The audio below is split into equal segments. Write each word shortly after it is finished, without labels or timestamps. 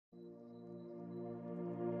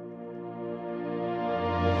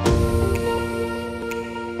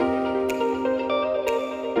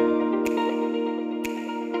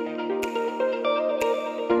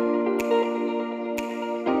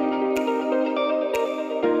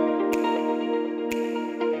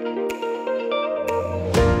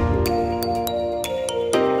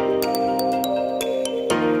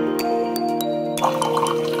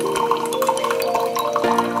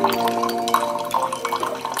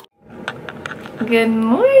Good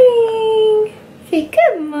morning. Say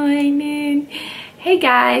good morning. Hey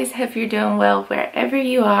guys, hope you're doing well wherever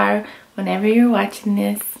you are, whenever you're watching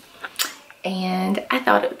this. And I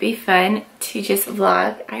thought it would be fun to just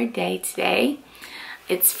vlog our day today.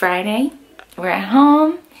 It's Friday, we're at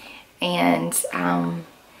home, and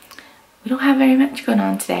we don't have very much going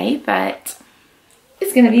on today, but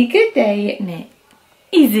it's gonna be a good day, isn't it?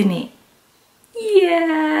 Isn't it?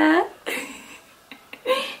 Yeah.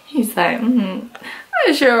 He's like, I'm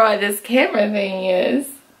not sure what this camera thing is.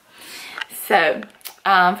 So,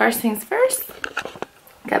 first things first,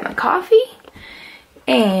 got my coffee,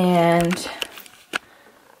 and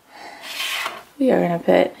we are gonna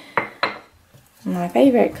put my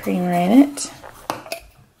favorite creamer in it.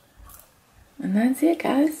 And that's it,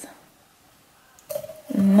 guys.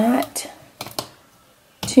 Not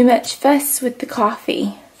too much fuss with the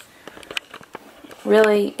coffee.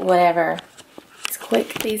 Really, whatever. It's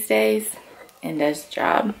quick these days and does the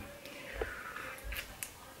job.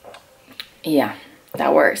 Yeah,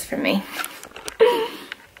 that works for me.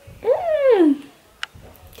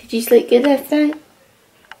 Did you sleep good last night?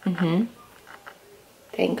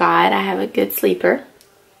 Thank God I have a good sleeper.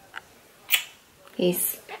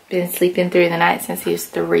 He's been sleeping through the night since he was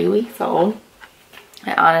 3 weeks old.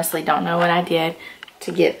 I honestly don't know what I did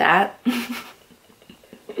to get that.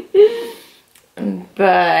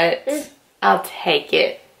 But I'll take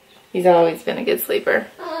it. He's always been a good sleeper.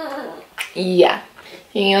 Yeah.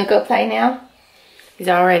 You gonna go play now? He's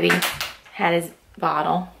already had his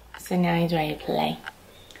bottle, so now he's ready to play.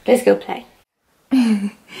 Let's go play.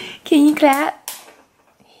 Can you clap?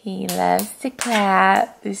 He loves to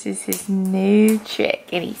clap. This is his new trick,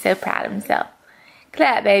 and he's so proud of himself.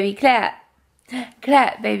 Clap, baby, clap.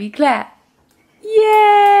 Clap, baby, clap. Yay!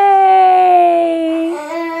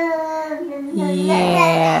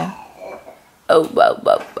 Yeah. Oh, whoa,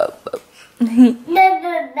 whoa, whoa, whoa.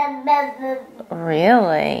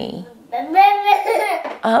 Really?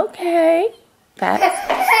 Okay.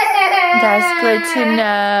 That's good to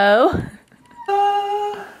know.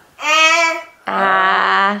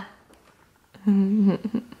 Ah.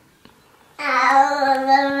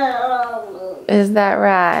 Is that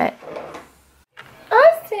right?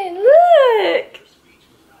 Austin, look!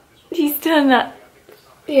 He's still not,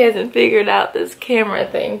 he hasn't figured out this camera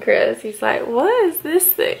thing, Chris. He's like, what is this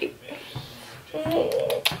thing?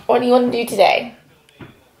 What do you want to do today?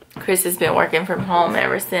 Chris has been working from home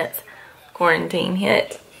ever since quarantine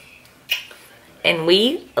hit. And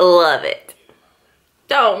we love it.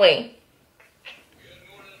 Don't we?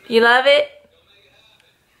 You love it?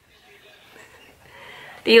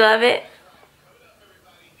 Do you love it?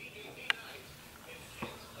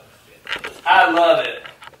 I love it.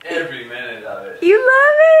 Every minute of it. You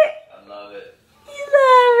love it? I love it. You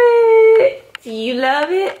love it. Do you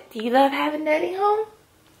love it? Do you love having Daddy home?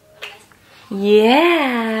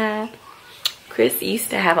 Yeah. Chris used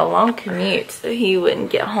to have a long commute, so he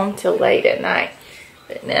wouldn't get home till late at night.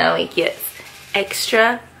 But now he gets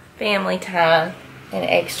extra family time and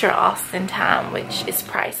extra Austin time, which is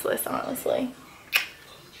priceless, honestly.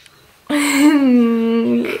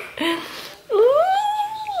 Ooh.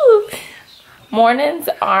 Mornings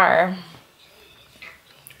are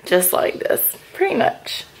just like this, pretty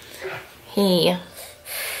much. He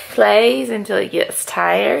plays until he gets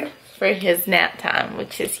tired for his nap time,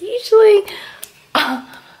 which is usually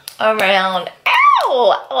around,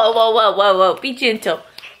 ow! Whoa, whoa, whoa, whoa, whoa, be gentle.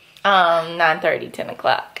 9:30, 10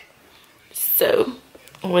 o'clock. So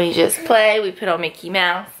we just play, we put on Mickey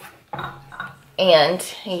Mouse, and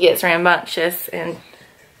he gets rambunctious and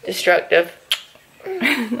destructive.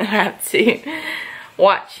 I have to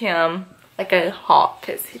watch him like a hawk,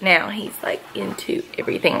 because now he's like into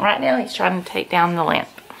everything. Right now he's trying to take down the lamp.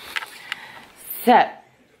 So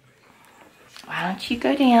why don't you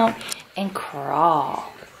go down and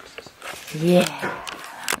crawl? Yeah.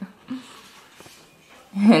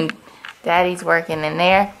 And Daddy's working in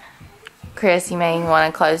there. Chris, you may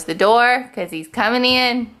want to close the door because he's coming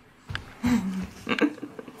in.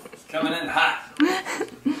 It's coming in hot.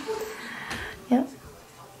 Yep.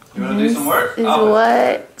 You want to do some work? This is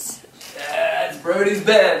what? Yeah, it's Brody's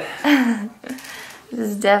bed. This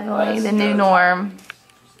is definitely the new norm.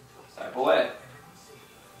 Step away.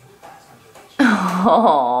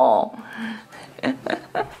 Oh.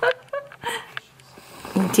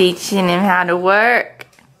 I'm teaching him how to work.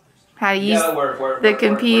 How to use the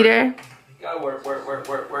computer. Gotta work.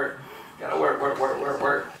 Gotta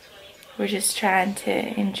work. We're just trying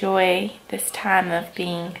to enjoy this time of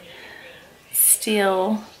being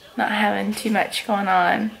still, not having too much going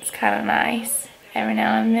on. It's kind of nice every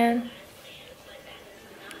now and then.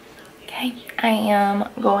 Okay, I am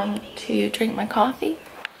going to drink my coffee,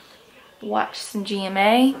 watch some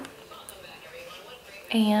GMA,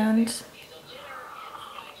 and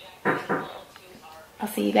I'll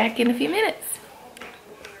see you back in a few minutes.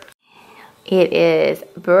 It is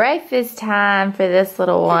breakfast time for this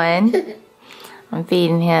little one. I'm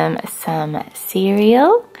feeding him some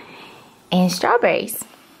cereal and strawberries.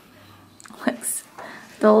 Looks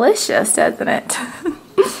delicious, doesn't it?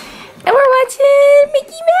 And we're watching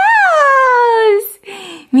Mickey Mouse!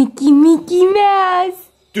 Mickey Mouse!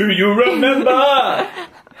 Do you remember? Oh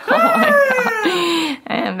my God.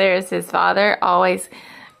 And there's his father, always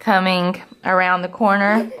coming around the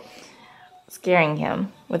corner, scaring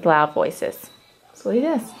him with loud voices. That's what he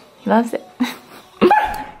does. He loves it.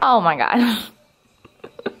 Oh my God.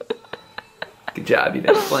 Good job, you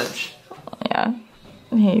didn't flinch. Yeah,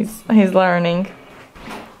 he's learning.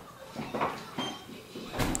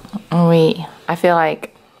 I feel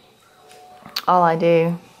like all I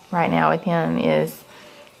do right now with him is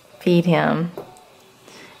feed him.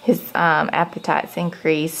 His appetite's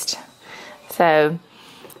increased, so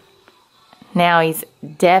now he's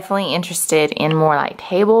definitely interested in more like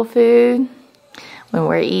table food. When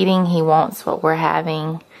we're eating, he wants what we're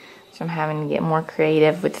having, so I'm having to get more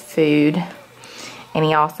creative with food. And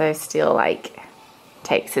he also still like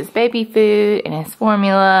takes his baby food and his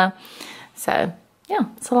formula. So yeah,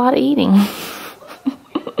 it's a lot of eating.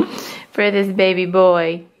 For this baby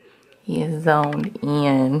boy, he is zoned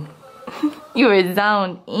in. You were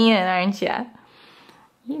zoned in, aren't you?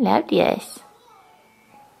 You love this.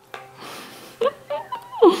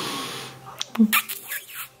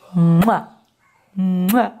 Mwah.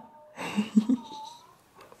 Mwah.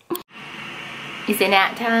 Is it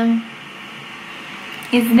nap time?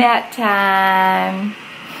 It's nap time.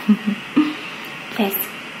 Let's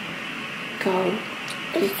go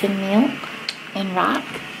get some milk and rock.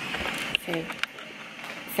 So,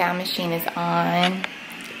 sound machine is on.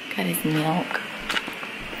 Got his milk.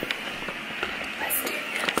 Let's do this.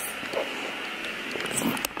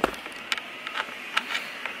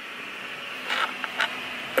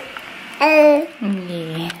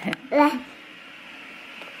 Yeah.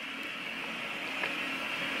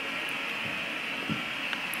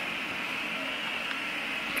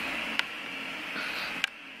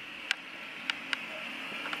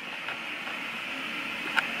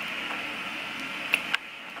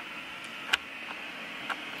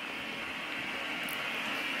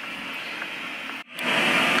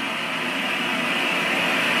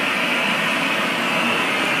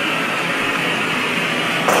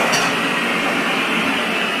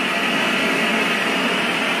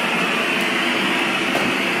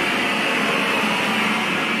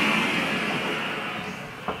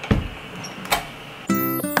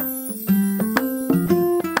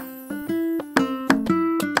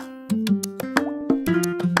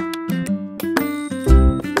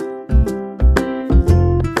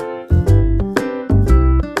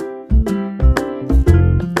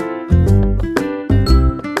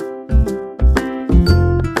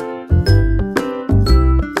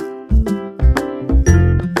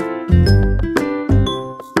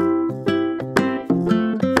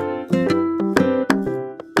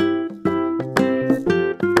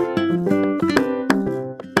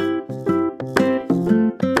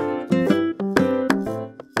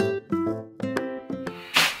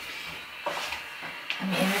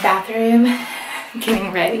 Bathroom,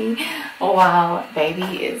 getting ready while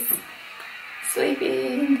baby is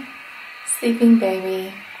sleeping. Sleeping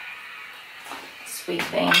baby. Sweet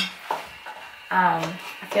thing. I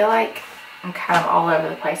feel like I'm kind of all over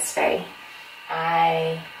the place today.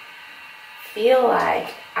 I feel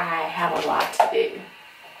like I have a lot to do,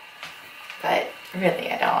 but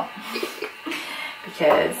really I don't.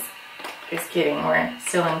 Because it's kidding, we're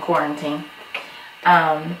still in quarantine.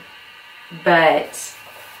 But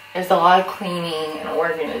there's a lot of cleaning and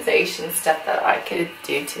organization stuff that I could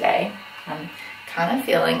do today. I'm kind of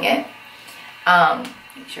feeling it.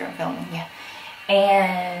 Make sure I'm filming, yeah.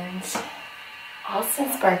 And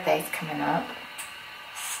Austin's birthday's coming up,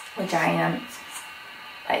 which I am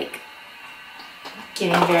like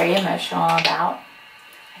getting very emotional about.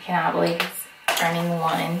 I cannot believe he's turning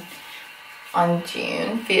 1 on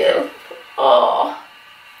June 5th. Oh,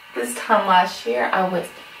 this time last year I was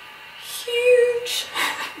huge.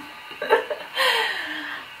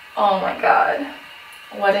 Oh my God,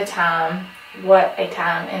 what a time, what a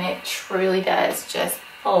time. And it truly does just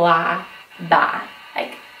fly by,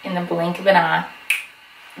 like in the blink of an eye.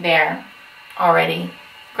 They're already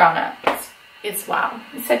grown up. It's wild.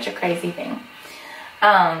 It's such a crazy thing.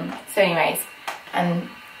 So anyways, I'm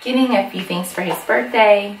getting a few things for his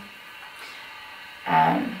birthday.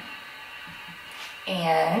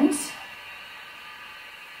 and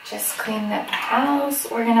just cleaning up the house,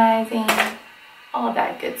 organizing, all of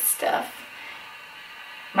that good stuff.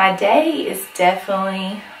 My day is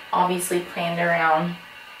definitely obviously planned around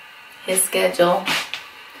his schedule,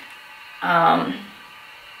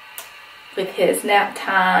 with his nap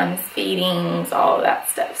times, feedings, all of that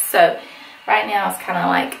stuff. So right now it's kind of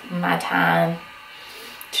like my time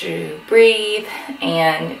to breathe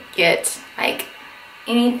and get like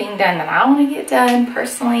anything done that I want to get done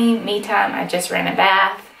personally. Me time. I just ran a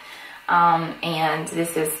bath, and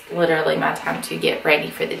this is literally my time to get ready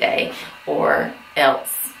for the day, or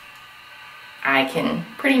else I can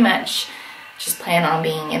pretty much just plan on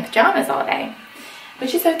being in pajamas all day,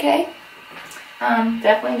 which is okay.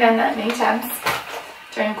 Definitely done that many times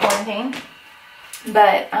during quarantine.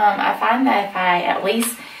 But I find that if I at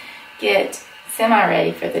least get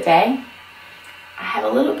semi-ready for the day, I have a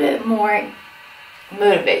little bit more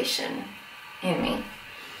motivation in me.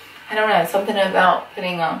 I don't know, something about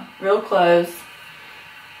putting on real clothes,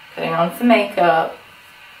 putting on some makeup,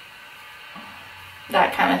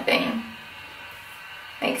 that kind of thing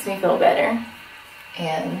makes me feel better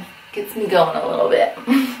and gets me going a little bit.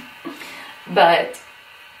 But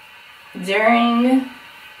during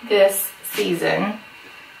this season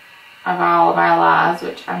of all of our lives,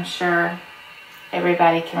 which I'm sure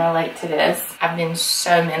everybody can relate to this, I've been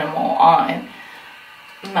so minimal on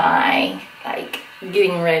my like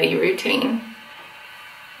getting ready routine.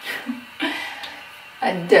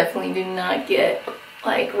 I definitely do not get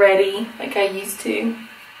like ready like I used to.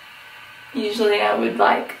 Usually I would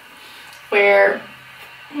like wear,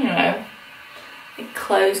 you know, like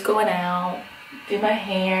clothes going out, do my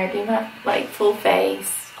hair, do my like full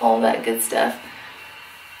face, all that good stuff.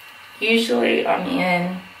 Usually I'm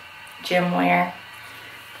in gym wear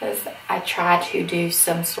because I try to do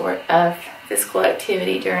some sort of physical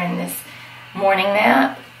activity during this morning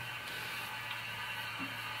nap.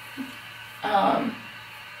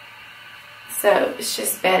 So it's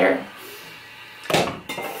just better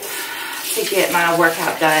to get my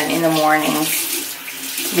workout done in the mornings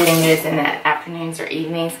than it is in the afternoons or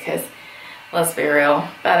evenings, because let's be real,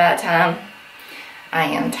 by that time I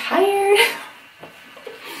am tired.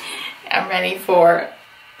 I'm ready for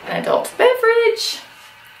an adult beverage,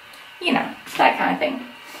 you know, that kind of thing.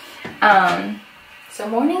 So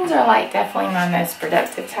mornings are like definitely my most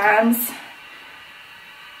productive times.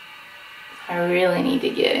 I really need to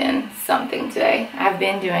get in something today. I've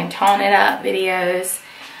been doing tone it up videos.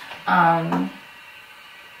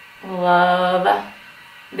 Love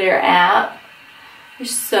their app.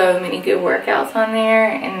 There's so many good workouts on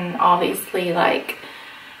there, and obviously like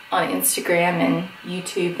on Instagram and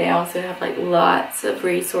YouTube they also have like lots of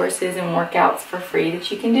resources and workouts for free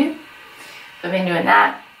that you can do. So I've been doing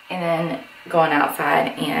that, and then going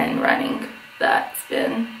outside and running. That's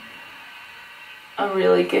been a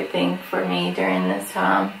really good thing for me during this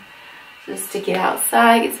time, just to get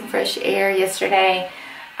outside, get some fresh air. Yesterday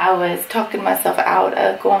I was talking myself out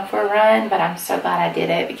of going for a run, but I'm so glad I did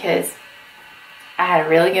it because I had a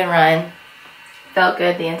really good run. Felt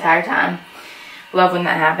good the entire time. Love when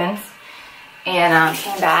that happens. And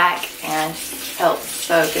came back and just felt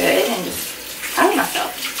so good and just proud of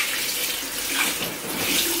myself.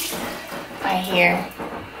 I hear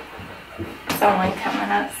someone coming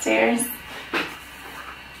upstairs.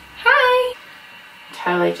 Hi!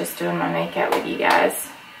 Totally just doing my makeup with you guys.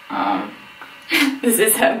 This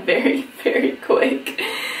is a very, very quick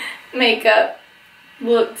makeup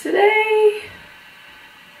look today.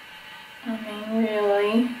 I mean,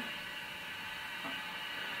 really.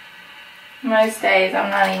 Most days I'm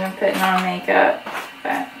not even putting on makeup,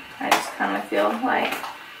 but I just kind of feel like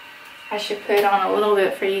I should put on a little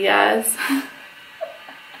bit for you guys.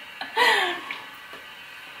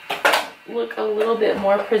 Look a little bit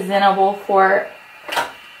more presentable for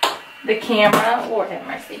the camera. Lord have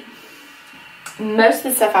mercy. Most of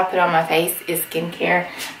the stuff I put on my face is skincare.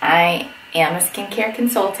 I am a skincare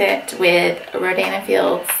consultant with Rodan &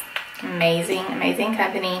 Fields. Amazing, amazing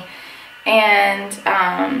company. And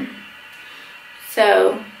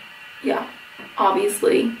so yeah,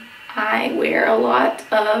 obviously I wear a lot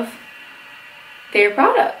of their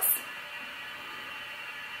products.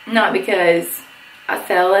 Not because I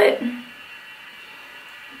sell it,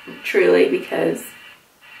 truly because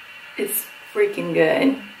it's freaking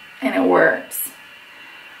good and it works.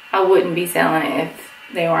 I wouldn't be selling it if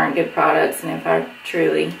they weren't good products, and if I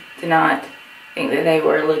truly did not think that they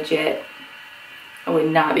were legit, I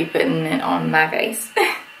would not be putting it on my face.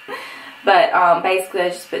 But basically I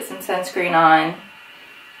just put some sunscreen on,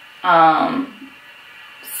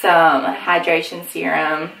 some hydration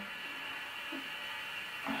serum,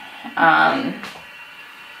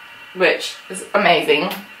 which is amazing.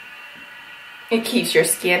 It keeps your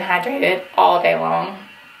skin hydrated all day long.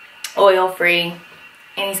 Oil-free,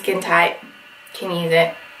 any skin type can use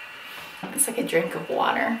it. It's like a drink of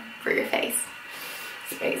water for your face.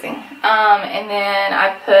 It's amazing. And then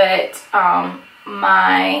I put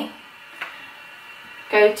my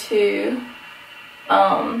go-to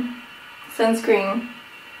sunscreen.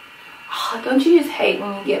 Oh, don't you just hate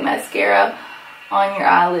when you get mascara on your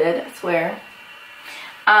eyelid? I swear.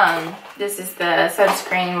 This is the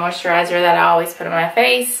sunscreen moisturizer that I always put on my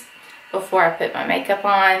face before I put my makeup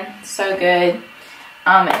on. So good. It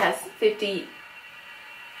has 50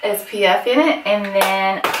 SPF in it, and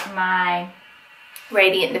then my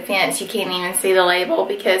Radiant Defense. You can't even see the label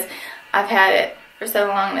because I've had it for so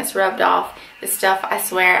long and it's rubbed off. This stuff, I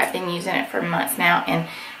swear, I've been using it for months now and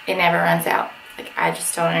it never runs out. Like, I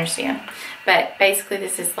just don't understand. But basically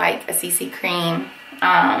this is like a CC cream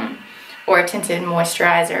or a tinted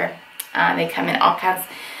moisturizer. They come in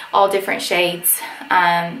all different shades.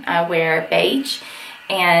 I wear beige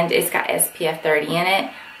and it's got SPF 30 in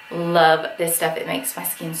it. Love this stuff. It makes my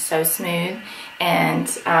skin so smooth, and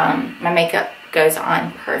my makeup goes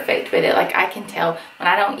on perfect with it. Like, I can tell when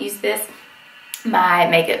I don't use this, my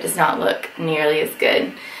makeup does not look nearly as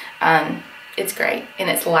good. It's great, and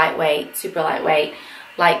it's lightweight, super lightweight,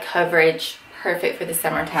 light coverage, perfect for the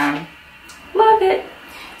summertime. Love it.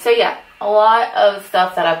 So yeah, a lot of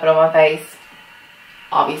stuff that I put on my face.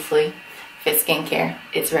 Obviously, if it's skincare,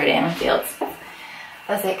 it's Rodan & Fields.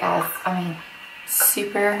 That's it, guys. I mean,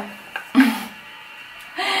 super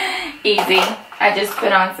easy. I just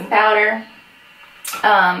put on some powder,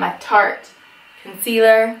 my Tarte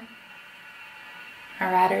concealer,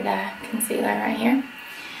 my Ride or Die concealer right here.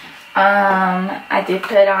 I did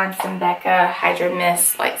put on some Becca Hydra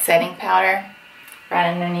Mist like setting powder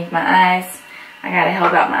right underneath my eyes. I gotta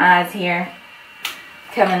help out my eyes here.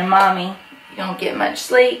 Coming to mommy, you don't get much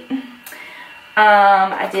sleep.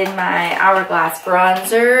 I did my Hourglass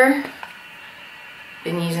bronzer.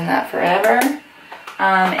 Been using that forever.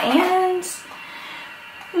 And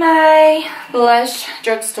my blush,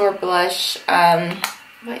 drugstore blush.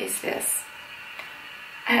 What is this?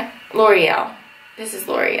 L'Oreal. This is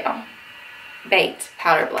L'Oreal. Baked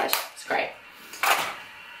powder blush. It's great.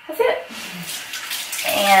 That's it.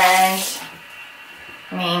 And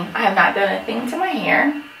I mean, I have not done a thing to my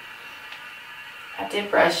hair. I did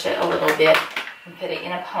brush it a little bit and put it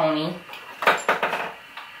in a pony.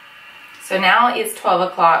 So now it's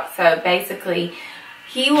 12 o'clock, so basically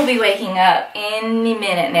he will be waking up any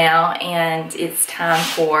minute now, and it's time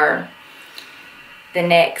for the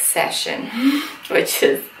next session, which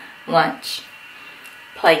is lunch,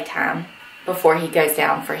 playtime, before he goes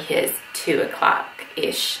down for his 2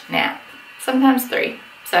 o'clock-ish nap, sometimes 3.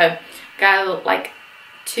 So got like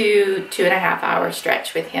 2.5 hour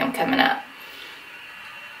stretch with him coming up.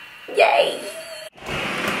 Yay!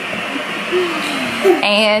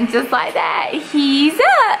 And just like that, he's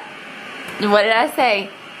up. What did I say?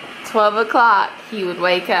 12 o'clock, he would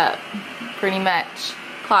wake up. Pretty much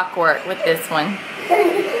clockwork with this one.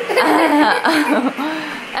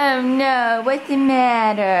 Oh no, what's the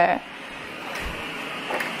matter?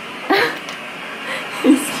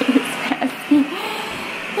 He's passy. You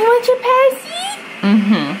want your passy?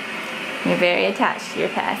 Mm-hmm. You're very attached to your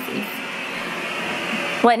passy.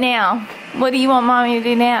 What now? What do you want mommy to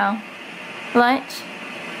do now? Lunch?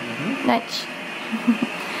 Mm-hmm. Lunch.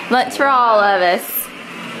 Lunch for all of us.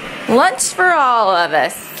 Lunch for all of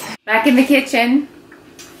us. Back in the kitchen.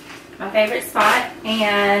 My favorite spot.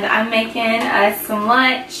 And I'm making us some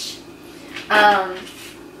lunch.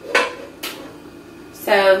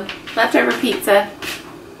 So, leftover pizza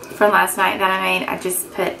from last night that I made. I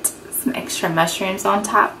just put some extra mushrooms on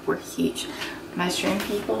top. We're huge mushroom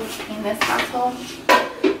people in this household.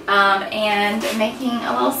 And making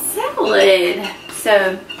a little salad.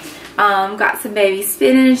 So, got some baby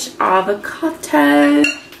spinach, avocado,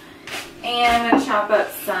 and I'm gonna chop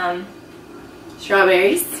up some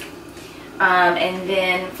strawberries. And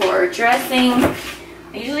then for dressing,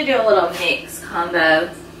 I usually do a little mix combo,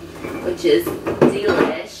 which is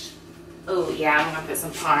delish. Oh yeah, I'm gonna put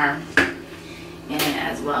some parm in it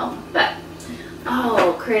as well. But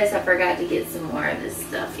oh, Chris, I forgot to get some more of this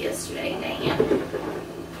stuff yesterday. Dang it.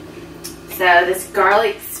 So this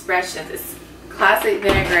garlic expression, this classic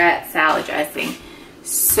vinaigrette salad dressing,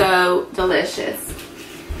 so delicious.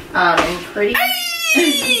 And pretty.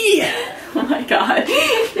 Oh my god.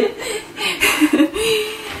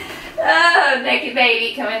 Oh, naked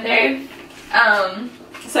baby coming through.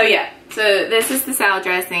 So yeah, so this is the salad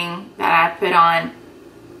dressing that I put on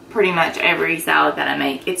pretty much every salad that I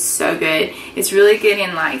make. It's so good. It's really good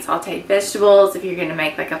in like sauteed vegetables if you're gonna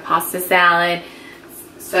make like a pasta salad.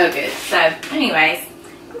 So good. So anyways,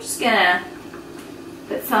 I'm just gonna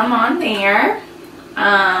put some on there.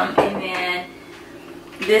 And then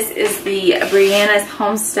this is the Brianna's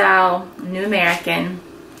Homestyle New American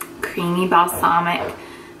Creamy Balsamic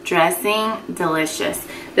Dressing. Delicious.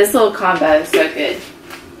 This little combo is so good.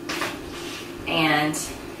 And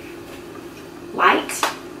light,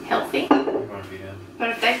 healthy.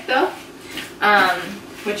 Perfecto.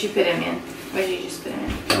 What you put him in? What did you just put him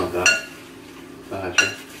in? Oh, that.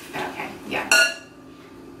 Okay, yeah.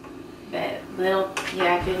 But little,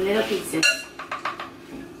 yeah, good little pieces.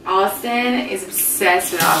 Austin is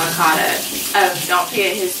obsessed with avocado. Oh, don't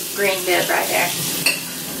forget his green bib right there.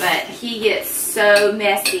 But he gets so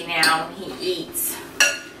messy now when he eats.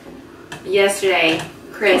 Yesterday,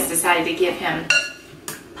 Chris decided to give him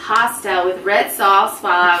pasta with red sauce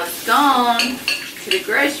while I was gone to the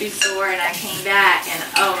grocery store, and I came back and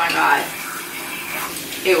oh my god,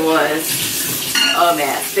 it was a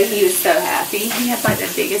mess. But he was so happy. He had like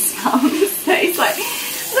the biggest smile on his face, like,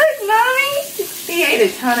 look mommy. He ate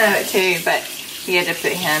a ton of it too, but he had to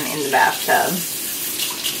put him in the bathtub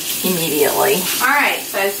immediately. Alright,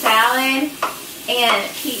 so salad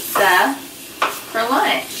and pizza for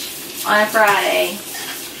lunch on a Friday.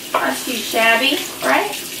 Not too shabby,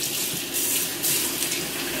 right?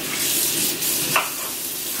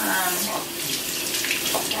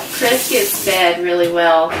 Chris gets fed really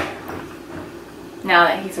well now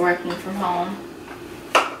that he's working from home.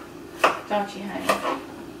 Don't you, honey?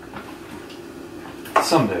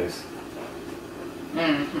 Some days.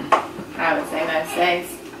 I would say most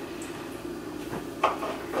days.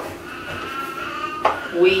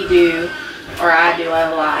 We do, or I do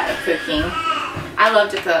a lot of cooking. I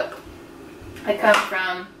love to cook. I come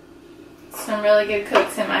from some really good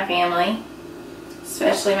cooks in my family,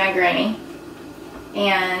 especially my granny.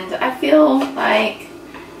 And I feel like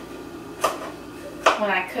when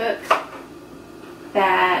I cook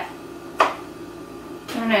that,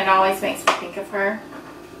 I don't know, it always makes me think of her.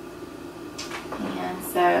 And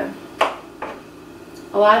so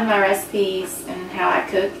a lot of my recipes and how I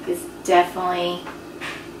cook is definitely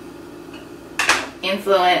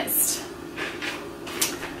influenced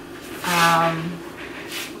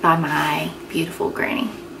by my beautiful granny.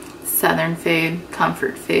 Southern food,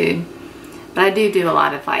 comfort food. But I do a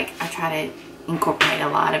lot of, like, I try to incorporate a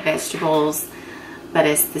lot of vegetables, but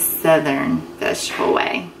it's the southern vegetable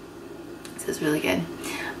way. So it's really good.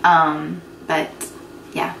 But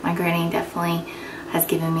yeah, my granny definitely has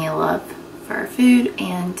given me a love for food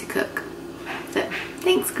and to cook. So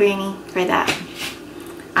thanks, Granny, for that.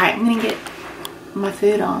 Alright, I'm gonna get my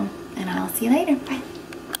food on and I'll see you later. Bye.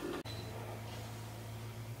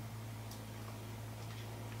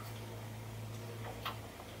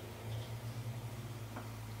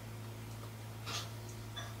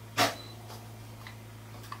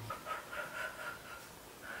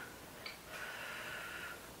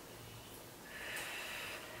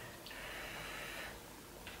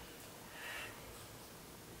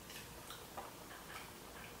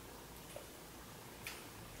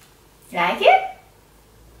 Like it?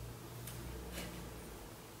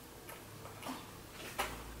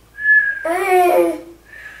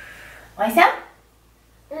 Want some?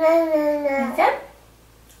 Want some?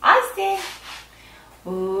 Austin.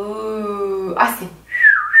 Ooh, Austin.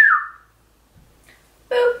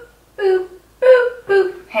 Boop, boop, boop,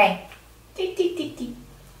 boop. Hey. Tick, tick, tick, tick.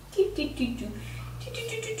 Tick, tick, tick, tick. Tick, tick,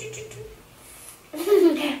 tick, tick, tick,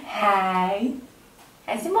 tick. Hi.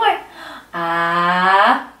 And some more.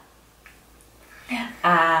 Ah.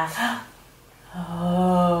 Ah.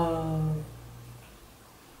 Oh.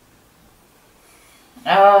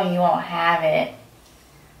 Oh, you won't have it.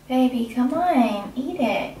 Baby, come on. Eat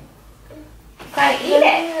it. Gotta eat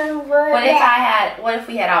it. What if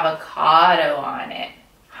we had avocado on it?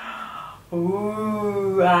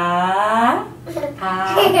 Ooh, ah.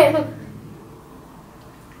 Ah.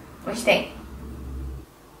 What you think?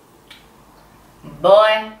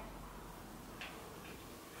 Boy.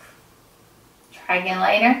 Try again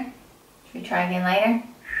later? Should we try again later?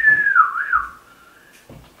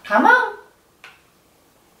 Come on.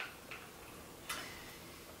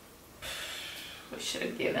 We should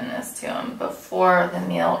have given this to him before the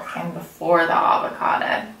milk and before the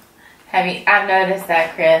avocado. I've noticed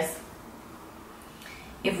that, Chris.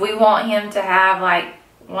 If we want him to have like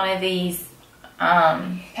one of these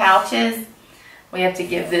pouches, we have to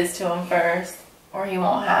give this to him first or he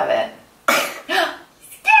won't have it. Yeah!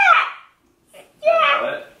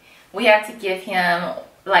 We have to give him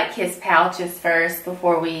like his pouches first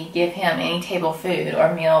before we give him any table food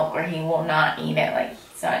or milk, or he will not eat it. Like,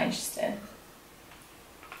 he's not interested.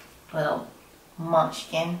 Little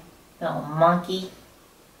munchkin, little monkey.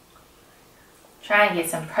 Try and get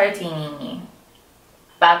some protein in you.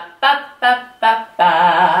 Ba ba ba ba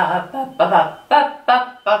ba ba ba ba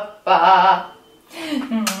ba ba ba.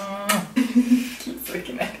 Keeps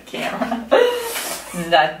looking at the camera.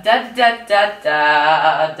 Da da da da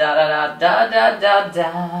da da da da da da da.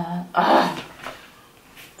 Oh.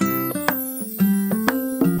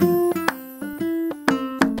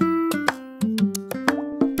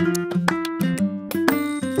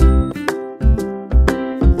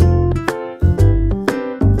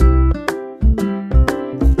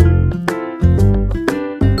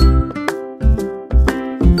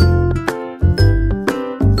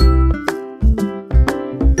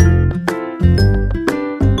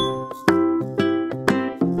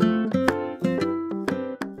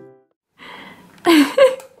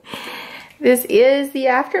 This is the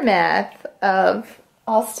aftermath of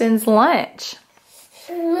Austin's lunch.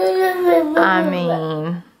 I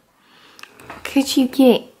mean, could you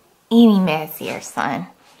get any messier, son?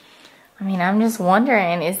 I mean, I'm just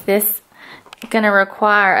wondering, is this gonna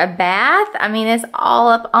require a bath? I mean, it's all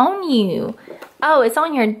up on you. Oh, it's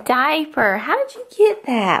on your diaper. How did you get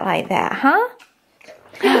that like that, huh?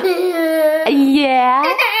 Yeah.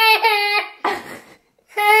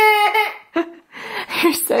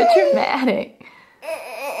 You're so dramatic.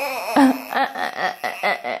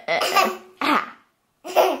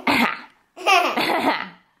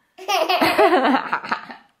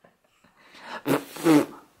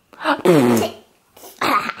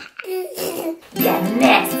 Yeah,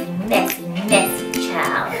 messy, messy, messy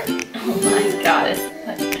child. Oh my God, it's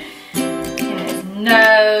in his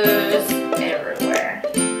nose, everywhere.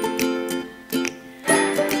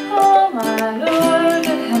 Oh my Lord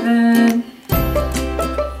in heaven.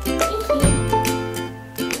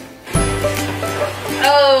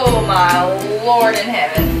 Oh my Lord in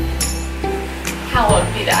heaven. Hallowed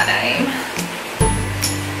be thy name.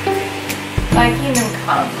 Thy kingdom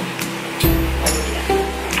come.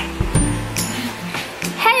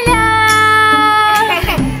 Hello!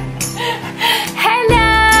 Hello!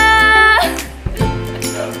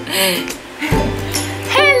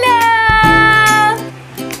 Hello!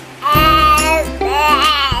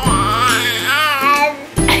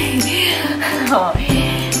 Oh,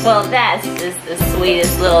 well, that's just the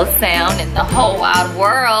sweetest little sound in the whole wide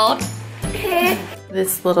world.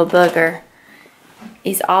 This little booger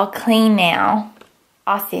is all clean now.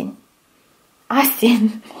 Austin.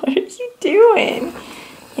 Austin, what are you doing?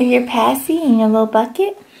 Have your passy in your little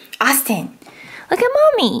bucket? Austin, look at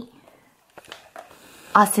mommy.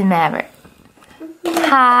 Austin Maverick.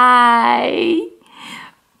 Hi.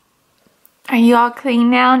 Are you all clean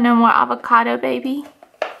now? No more avocado, baby?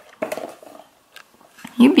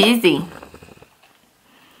 You busy.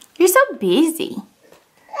 You're so busy.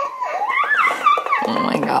 Oh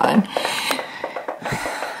my God.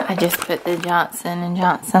 I just put the Johnson &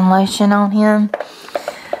 Johnson lotion on him.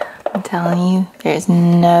 I'm telling you, there's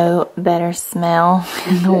no better smell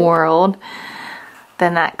in the world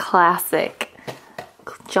than that classic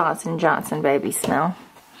Johnson & Johnson baby smell.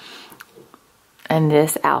 And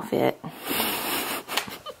this outfit.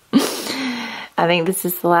 I think this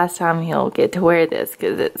is the last time he'll get to wear this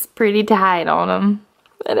because it's pretty tight on him.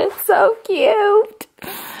 But it's so cute.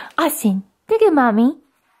 Austin, look at mommy.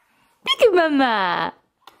 Look at mama.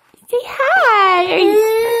 Say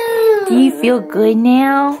hi. Do you feel good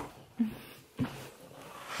now?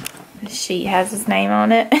 The sheet has his name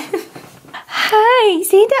on it. Hi,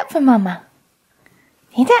 say that for mama.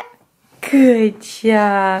 Say that. Good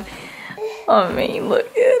job. I mean, look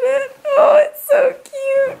at it. Oh, it's so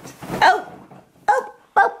cute. Oh.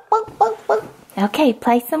 Okay,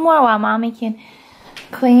 play some more while mommy can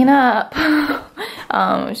clean up.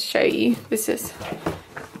 I'll show you. This is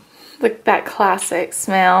look, that classic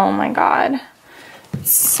smell. Oh my God,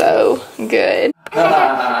 it's so good.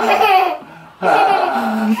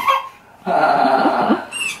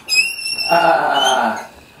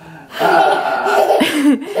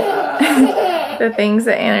 The things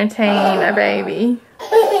that entertain a baby.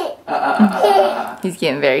 He's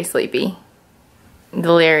getting very sleepy.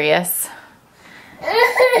 Delirious.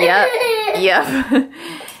 Yep.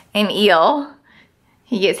 And ill.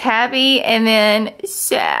 He gets happy and then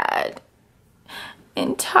sad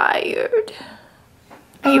and tired.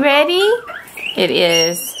 Are you ready? It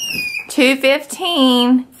is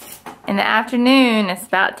 2:15 in the afternoon. It's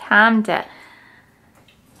about time to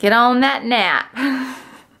get on that nap.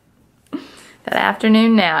 That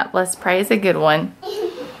afternoon nap. Let's pray it's a good one.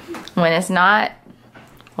 When it's not,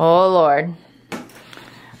 Oh, Lord.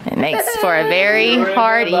 It makes for a very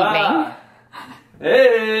hard evening.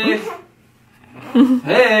 Hey!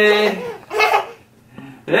 Hey!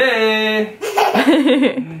 Hey!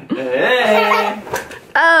 Hey!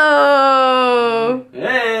 Oh!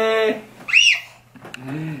 Hey!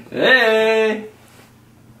 Hey!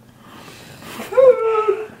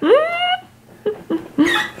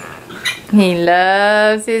 He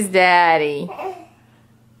loves his daddy.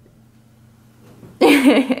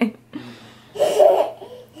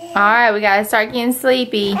 Alright, we gotta start getting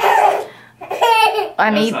sleepy.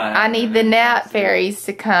 I need the nap fairies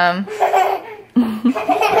to come to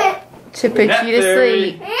put Nap you to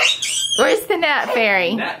fairy. sleep. Where's the nap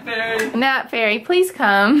fairy? Nap fairy. Nap fairy, please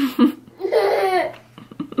come.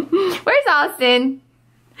 Where's Austin?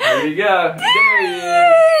 There you go. There he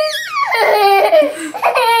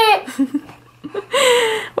is.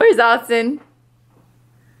 Where's Austin?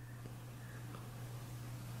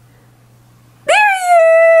 There he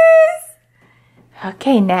is!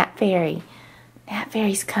 Okay, Nap Fairy. Nap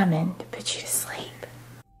Fairy's coming to put you to sleep.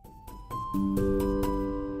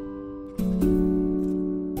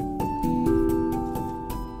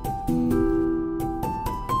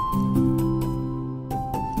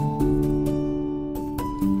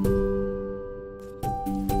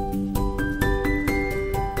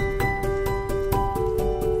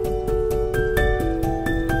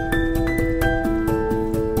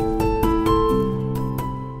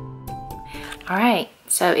 Alright,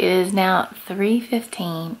 so it is now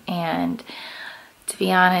 3:15 and to be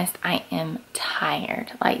honest, I am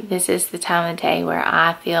tired. Like, this is the time of day where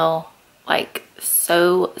I feel like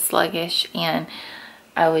so sluggish and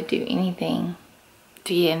I would do anything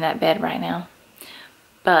to get in that bed right now.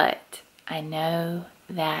 But I know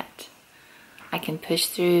that I can push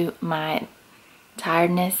through my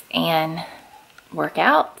tiredness and work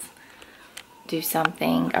out, do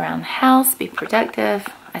something around the house, be productive.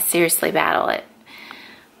 I seriously battle it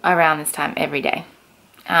around this time every day.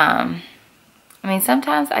 I mean,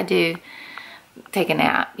 sometimes I do take a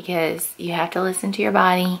nap because you have to listen to your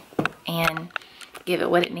body and give it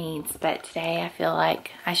what it needs. But today I feel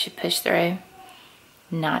like I should push through,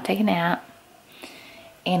 not take a nap,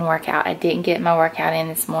 and work out. I didn't get my workout in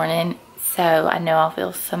this morning, so I know I'll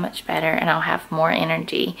feel so much better and I'll have more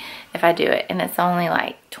energy if I do it. And it's only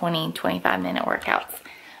like 20-25 minute workouts.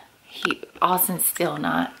 Austin's still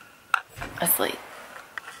not asleep.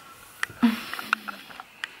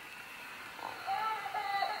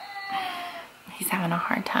 He's having a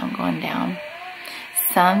hard time going down.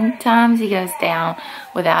 Sometimes he goes down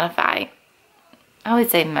without a fight. I would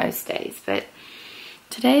say most days, but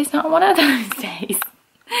today's not one of those days,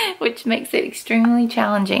 which makes it extremely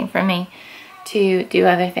challenging for me to do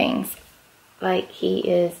other things. Like, he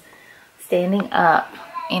is standing up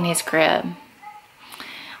in his crib.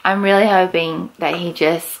 I'm really hoping that he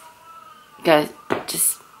just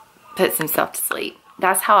puts himself to sleep.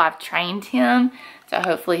 That's how I've trained him, so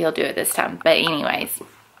hopefully he'll do it this time. But anyways,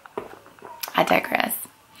 I digress.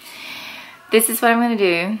 This is what I'm going to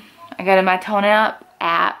do. I go to my Tone Up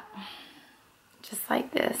app, just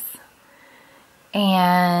like this.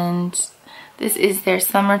 And this is their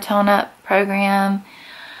summer Tone Up program.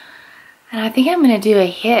 And I think I'm going to do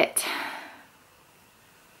a HIIT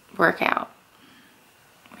workout,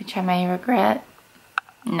 which I may regret.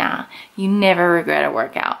 Nah, you never regret a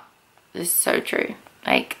workout. This is so true.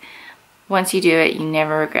 Like, once you do it, you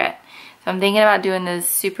never regret. So I'm thinking about doing this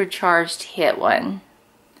supercharged HIIT one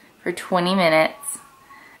for 20 minutes.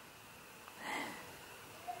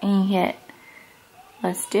 And you hit,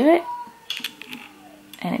 let's do it.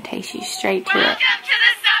 And it takes you straight to it. Welcome to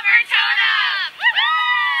the summer tone-up!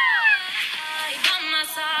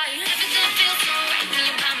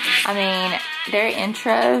 I mean, their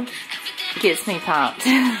intro gets me pumped.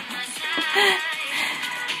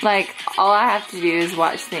 Like, all I have to do is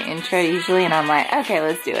watch the intro usually, and I'm like, okay,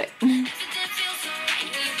 let's do it.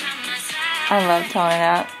 I love Tone It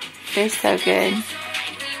Up. They're so good.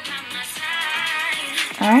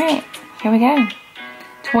 Alright, here we go.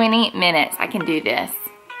 20 minutes. I can do this.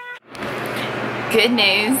 Good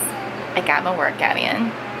news. I got my workout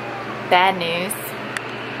in. Bad news.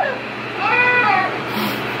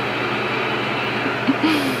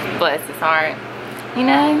 Bless his heart. You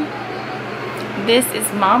know, this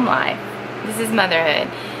is mom life. This is motherhood.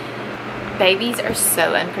 Babies are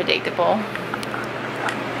so unpredictable.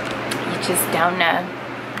 You just don't know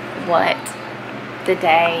what the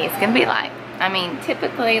day is going to be like. I mean,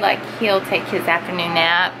 typically, like, he'll take his afternoon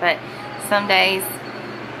nap, but some days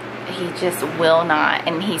he just will not.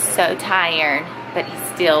 And he's so tired, but he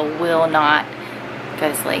still will not go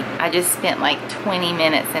to sleep. I just spent like 20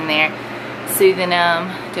 minutes in there soothing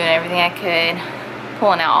him, doing everything I could,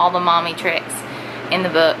 pulling out all the mommy tricks in the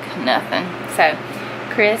book, nothing. So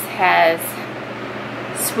Chris has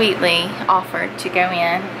sweetly offered to go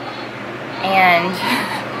in and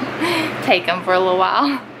take him for a little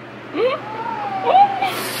while.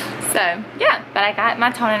 So yeah, but I got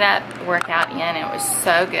my Tone It Up workout in. It was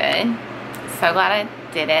so good. So glad I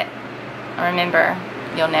did it. Remember,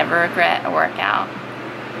 you'll never regret a workout.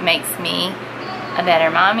 It makes me a better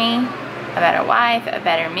mommy, a better wife, a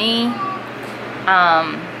better me.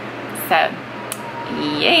 So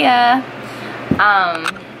yeah.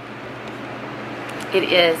 It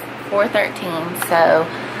is 4:13, so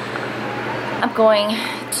I'm going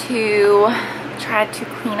to try to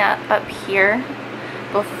clean up here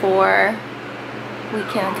before we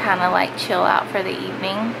can kind of like chill out for the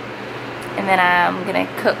evening. And then I'm gonna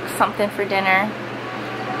cook something for dinner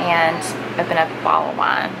and open up a bottle of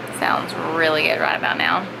wine. Sounds really good right about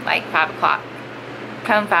now, like 5 o'clock.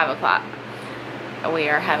 Come 5 o'clock, we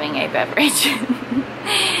are having a beverage.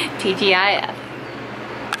 TGIF.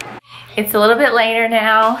 It's a little bit later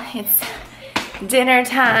now. It's dinner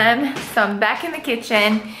time, so I'm back in the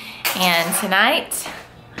kitchen, and tonight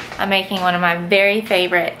I'm making one of my very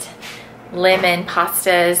favorite lemon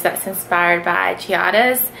pastas that's inspired by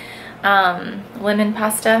Giada's lemon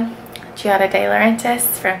pasta, Giada De Laurentiis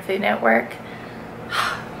from Food Network.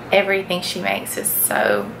 Everything she makes is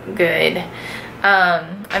so good.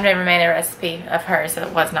 I've never made a recipe of hers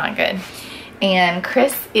that was not good. And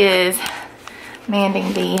Chris is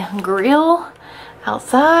manding the grill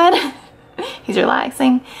outside. He's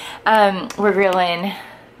relaxing. We're grilling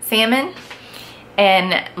salmon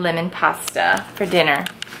and lemon pasta for dinner.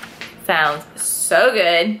 Sounds so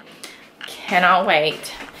good. Cannot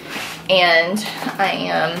wait. And I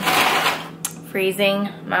am freezing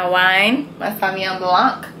my wine, my Sauvignon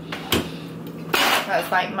Blanc.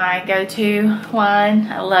 That's like my go-to wine.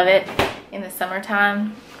 I love it in the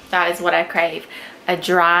summertime. That is what I crave. A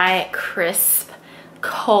dry, crisp,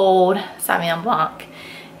 cold Sauvignon Blanc.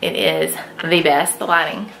 It is the best. The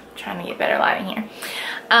lighting, I'm trying to get better lighting here.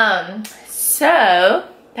 So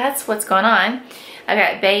that's what's going on. I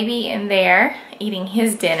got baby in there eating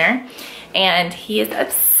his dinner, and he is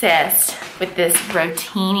obsessed with this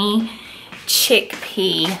rotini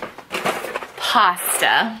chickpea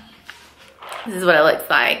pasta. This is what it looks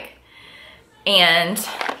like. And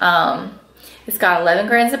it's got 11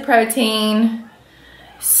 grams of protein,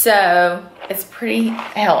 so it's pretty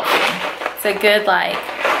healthy. It's a good like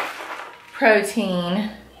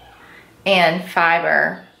protein and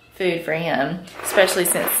fiber food for him, especially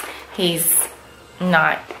since he's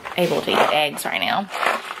not able to eat eggs right now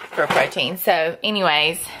for protein. So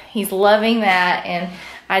anyways, he's loving that, and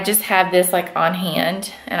I just have this like on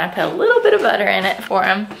hand, and I put a little bit of butter in it for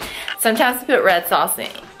him. Sometimes I put red sauce in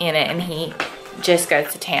it, and he just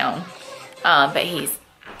goes to town. But he's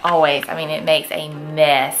always, I mean, it makes a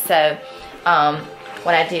mess. So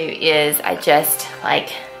what I do is I just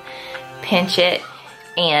like pinch it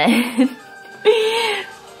and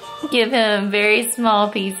give him very small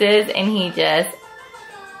pieces, and he just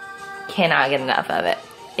cannot get enough of it.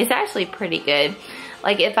 It's actually pretty good.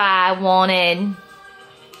 Like if I wanted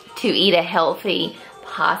to eat a healthy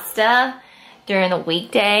pasta during the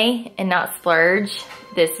weekday and not splurge,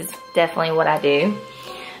 this is definitely what I do.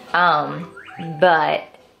 But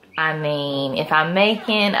I mean, if I'm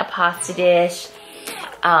making a pasta dish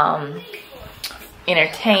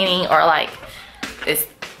entertaining, or like it's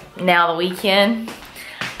now the weekend,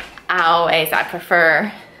 I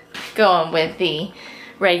prefer going with the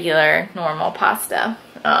regular normal pasta.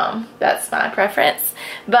 That's my preference.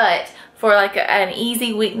 But for like an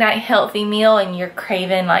easy weeknight healthy meal and you're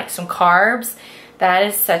craving like some carbs, that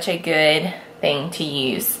is such a good thing to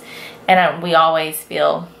use. And we always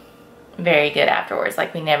feel very good afterwards.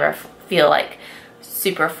 Like we never feel like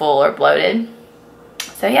super full or bloated.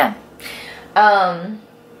 So yeah, I'm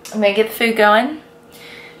gonna get the food going.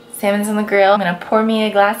 Salmon's on the grill. I'm gonna pour me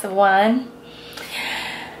a glass of wine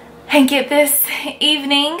and get this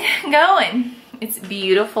evening going. It's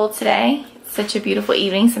beautiful today. It's such a beautiful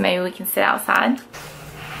evening, so maybe we can sit outside.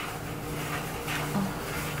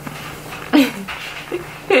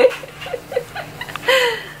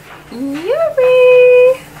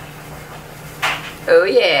 Yummy! Oh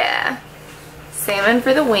yeah. Salmon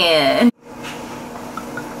for the win.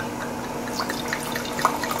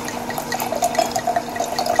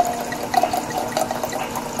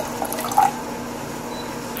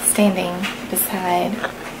 Standing beside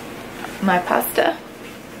my pasta.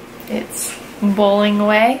 It's boiling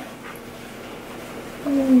away.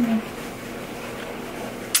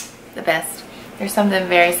 The best. There's something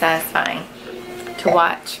very satisfying to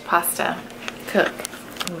watch pasta cook.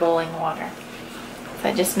 boiling water. Is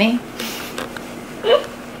that just me?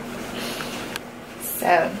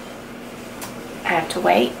 So I have to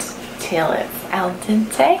wait till it's al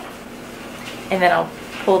dente, and then I'll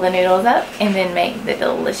pull the noodles up and then make the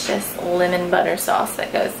delicious lemon butter sauce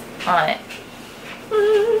that goes on it.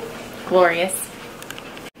 Glorious.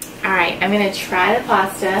 Alright, I'm going to try the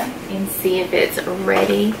pasta and see if it's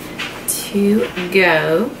ready to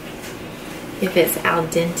go. If it's al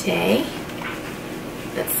dente.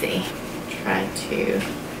 Let's see. Try to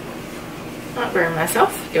not burn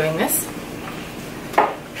myself doing this.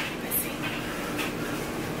 Let's see.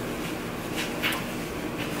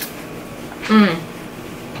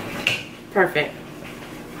 Perfect.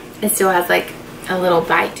 It still has like a little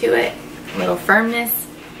bite to it, a little firmness.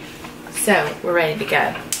 So we're ready to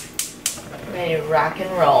go. We're ready to rock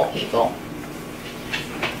and roll, people.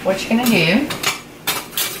 What you're gonna do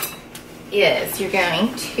is you're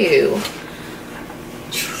going to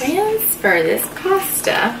transfer this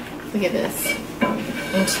pasta, look at this,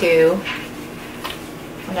 into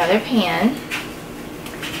another pan.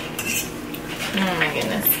 Oh my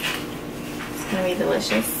goodness. It's gonna be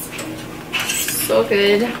delicious. So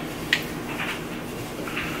good.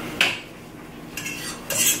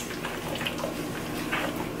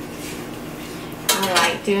 I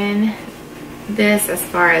like doing this as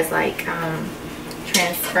far as like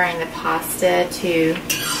transferring the pasta to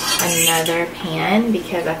another pan,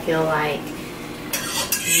 because I feel like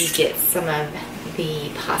you get some of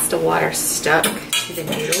the pasta water stuck to the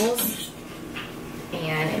noodles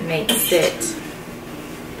and it makes it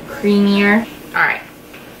creamier. Alright,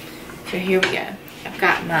 so here we go. I've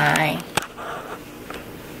got my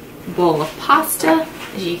bowl of pasta,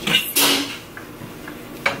 as you can see.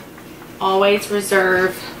 Always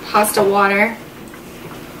reserve pasta water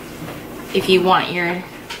if you want your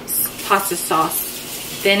pasta sauce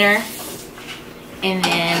thinner. And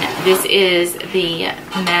then this is the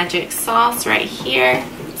magic sauce right here.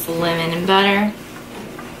 It's lemon and butter.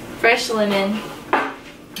 Fresh lemon.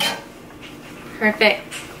 Perfect.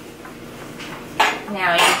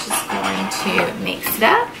 Now you're just going to mix it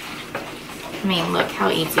up. I mean, look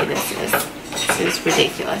how easy this is. This is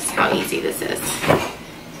ridiculous how easy this is.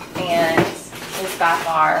 And it's by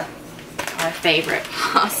far our favorite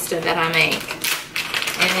pasta that I make.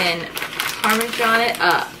 And then Parmesan it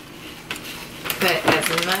up. Put as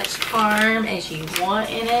much parm as you want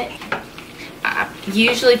in it. I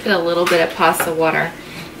usually put a little bit of pasta water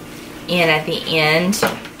in at the end to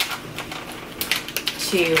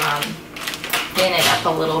thin it up a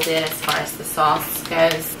little bit as far as the sauce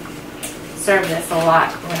goes. Serve this a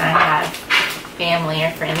lot when I have family or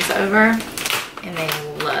friends over, and they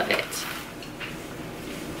love it.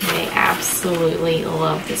 They absolutely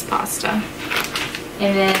love this pasta.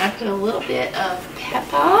 And then I put a little bit of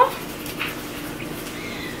pepper.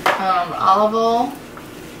 Olive oil.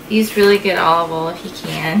 Use really good olive oil if you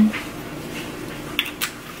can.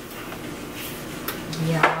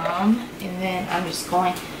 Yum. And then I'm just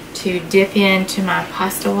going to dip into my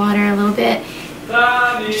pasta water a little bit.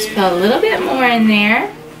 Just put a little bit more in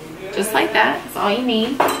there. Just like that. That's all you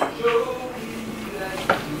need.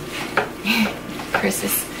 Chris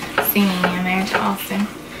is singing in there to Austin.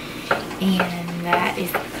 And that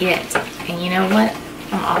is it. And you know what?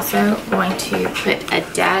 I'm also going to put a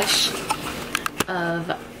dash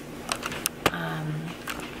of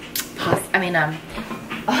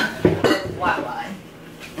white wine.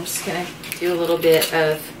 I'm just gonna do a little bit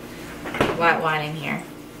of white wine in here,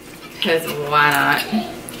 because why not?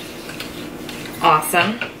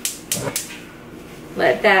 Awesome.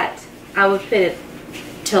 Let that, I would put it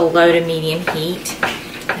to low to medium heat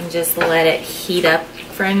and just let it heat up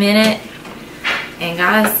for a minute. And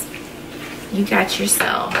guys, you got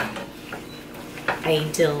yourself a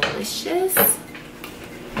delicious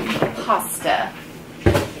pasta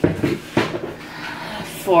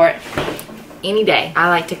for any day. I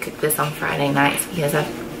like to cook this on Friday nights because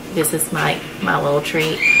this is my little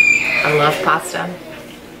treat. I love pasta.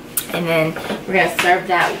 And then we're gonna serve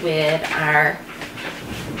that with our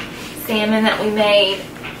salmon that we made.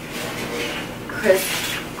 Chris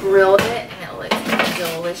grilled it and it looks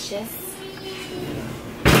delicious.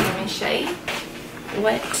 Let me show you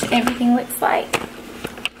what everything looks like.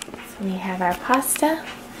 So we have our pasta.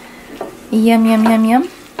 Yum, yum, yum, yum.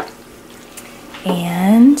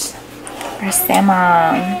 And our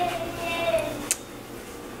salmon.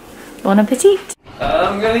 Bon appetit.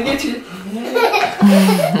 I'm gonna get you.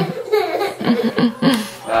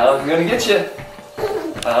 I'm gonna get you.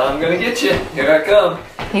 I'm gonna get you. Here I come.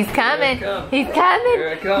 He's coming. Here I come. He's coming. Here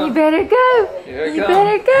I come. You better go. Here I You come.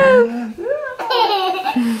 better go.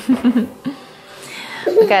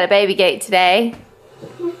 We got a baby gate today.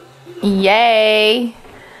 Yay!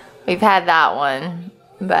 We've had that one,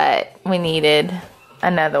 but we needed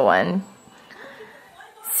another one.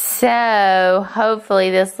 So,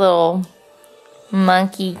 hopefully this little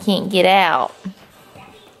monkey can't get out.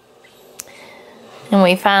 And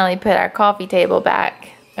we finally put our coffee table back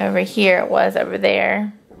over here. It was over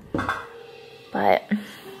there. But,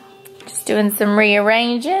 just doing some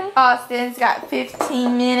rearranging. Austin's got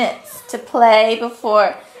 15 minutes to play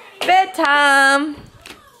before bedtime.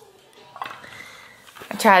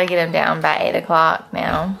 I try to get him down by 8 o'clock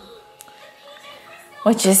now.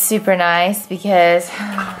 Which is super nice because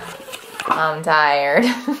I'm tired.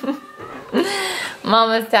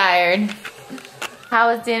 Mama's tired. How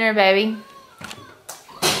was dinner, baby?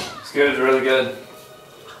 It's good, really good.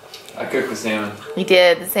 I cooked the salmon. You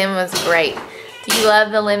did. The salmon was great. Do you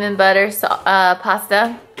love the lemon butter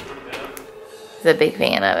pasta? I was a big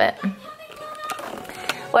fan of it.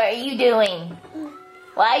 What are you doing?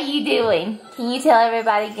 What are you doing? Can you tell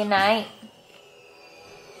everybody good night?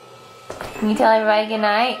 Can you tell everybody good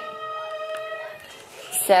night?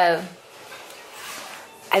 So,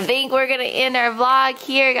 I think we're going to end our vlog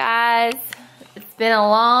here, guys. It's been a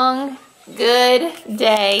long, good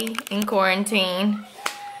day in quarantine.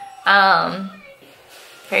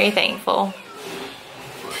 Very thankful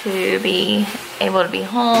to be able to be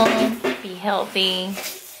home, be healthy,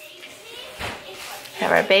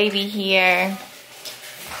 have our baby here,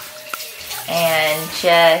 and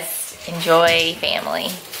just enjoy family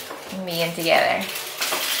and being together.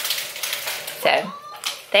 So,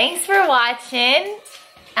 thanks for watching.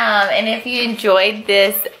 And if you enjoyed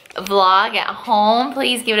this vlog at home,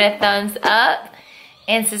 please give it a thumbs up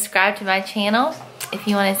and subscribe to my channel if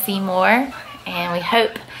you want to see more. And we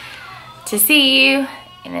hope to see you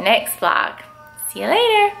in the next vlog. See you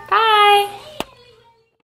later. Bye.